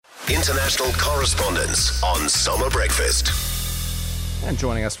International correspondence on Summer Breakfast. And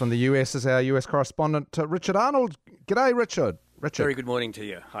joining us from the US is our US correspondent, Richard Arnold. G'day, Richard. Very good morning to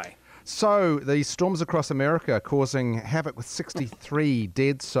you. Hi. So, the storms across America causing havoc with 63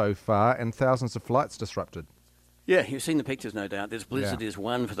 dead so far and thousands of flights disrupted. Yeah, you've seen the pictures, no doubt. This blizzard is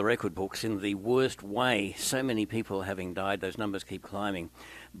one for the record books in the worst way. So many people having died. Those numbers keep climbing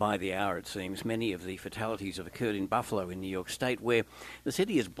by the hour, it seems. Many of the fatalities have occurred in Buffalo in New York State, where the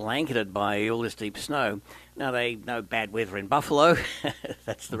city is blanketed by all this deep snow. Now, they know bad weather in Buffalo.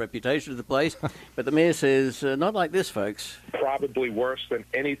 That's the reputation of the place. But the mayor says, not like this, folks. Probably worse than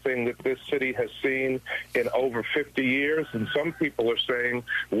anything that this city has seen in over 50 years. And some people are saying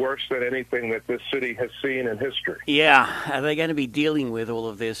worse than anything that this city has seen in history. Yeah, they're going to be dealing with all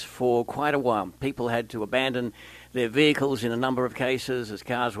of this for quite a while. People had to abandon their vehicles in a number of cases as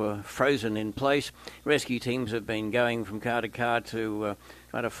cars were frozen in place. Rescue teams have been going from car to car to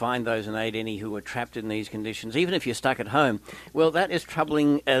try to find those and aid any who are trapped in these conditions. Even if you're stuck at home, well, that is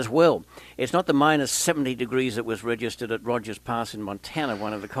troubling as well. It's not the minus 70 degrees that was registered at Rogers Pass in Montana,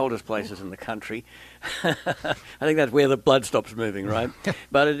 one of the coldest places in the country. I think that's where the blood stops moving, right?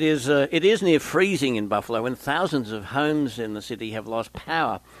 But it is near freezing in Buffalo, and thousands of homes in the city have lost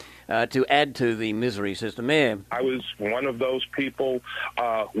power. To add to the misery, says the mayor. I was one of those people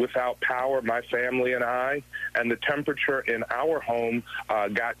without power, my family and I, and the temperature in our home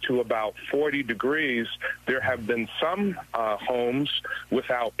got to about 40 degrees. There have been some homes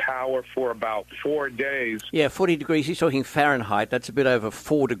without power for about 4 days. Yeah, 40 degrees, he's talking Fahrenheit. That's a bit over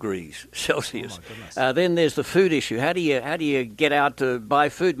 4 degrees Celsius. Oh, then there's the food issue. How do you get out to buy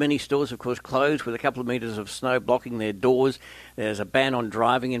food? Many stores, of course, closed with a couple of metres of snow blocking their doors. There's a ban on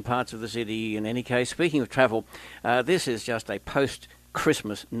driving in parts of the city. In any case, speaking of travel, this is just a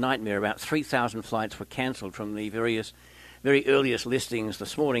post-Christmas nightmare. About 3,000 flights were cancelled from the very earliest listings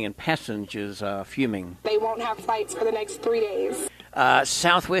this morning, and passengers are fuming. They won't have flights for the next 3 days.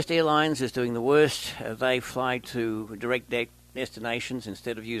 Southwest Airlines is doing the worst. They fly to direct destinations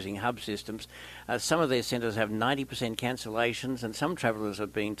instead of using hub systems. Some of their centres have 90% cancellations, and some travellers are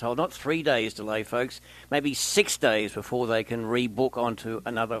being told not 3 days delay, folks, maybe 6 days before they can rebook onto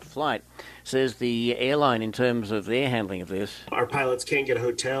another flight, says the airline in terms of their handling of this. Our pilots can't get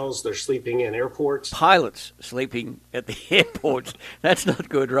hotels. They're sleeping in airports. Pilots sleeping at the airports. That's not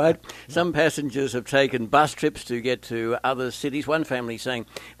good, right? Some passengers have taken bus trips to get to other cities. One family saying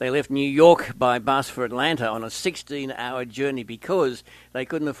they left New York by bus for Atlanta on a 16-hour journey because they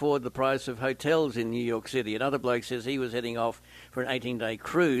couldn't afford the price of hotels in New York City. Another bloke says he was heading off for an 18-day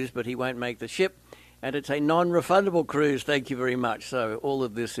cruise, but he won't make the ship, and it's a non-refundable cruise. Thank you very much. So all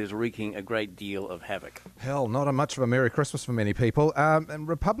of this is wreaking a great deal of havoc. Hell, not much of a Merry Christmas for many people. And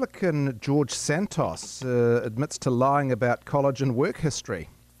Republican George Santos admits to lying about college and work history.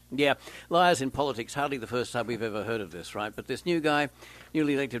 Yeah, liars in politics, hardly the first time we've ever heard of this, right? But this new guy,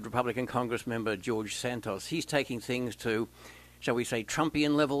 newly elected Republican Congress member George Santos, he's taking things to, shall we say,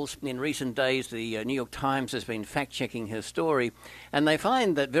 Trumpian levels. In recent days, the New York Times has been fact-checking his story, and they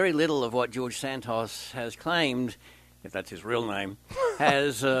find that very little of what George Santos has claimed, if that's his real name,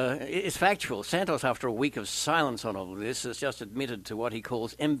 is factual. Santos, after a week of silence on all of this, has just admitted to what he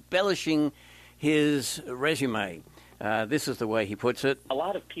calls embellishing his resume. This is the way he puts it. A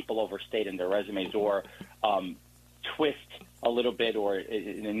lot of people overstate in their resumes or twist a little bit or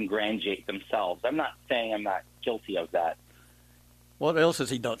ingratiate themselves. I'm not saying I'm not guilty of that. What else is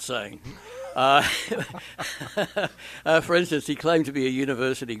he not saying? For instance, he claimed to be a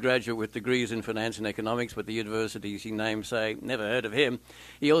university graduate with degrees in finance and economics, but the universities he named say, never heard of him.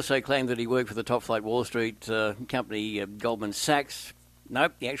 He also claimed that he worked for the top-flight Wall Street company Goldman Sachs.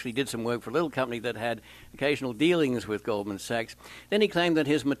 Nope, he actually did some work for a little company that had occasional dealings with Goldman Sachs. Then he claimed that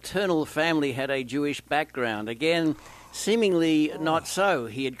his maternal family had a Jewish background. Again, seemingly not so.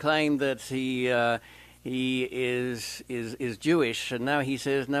 He had claimed that he is Jewish, and now he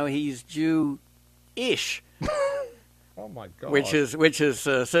says no, he's Jew-ish. Oh my God! Which is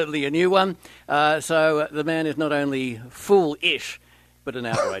certainly a new one. So the man is not only fool-ish, but an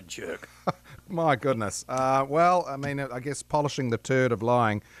outright jerk. My goodness. Well, I mean, I guess polishing the turd of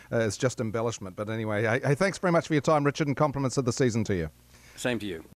lying is just embellishment. But anyway, hey, thanks very much for your time, Richard, and compliments of the season to you. Same to you.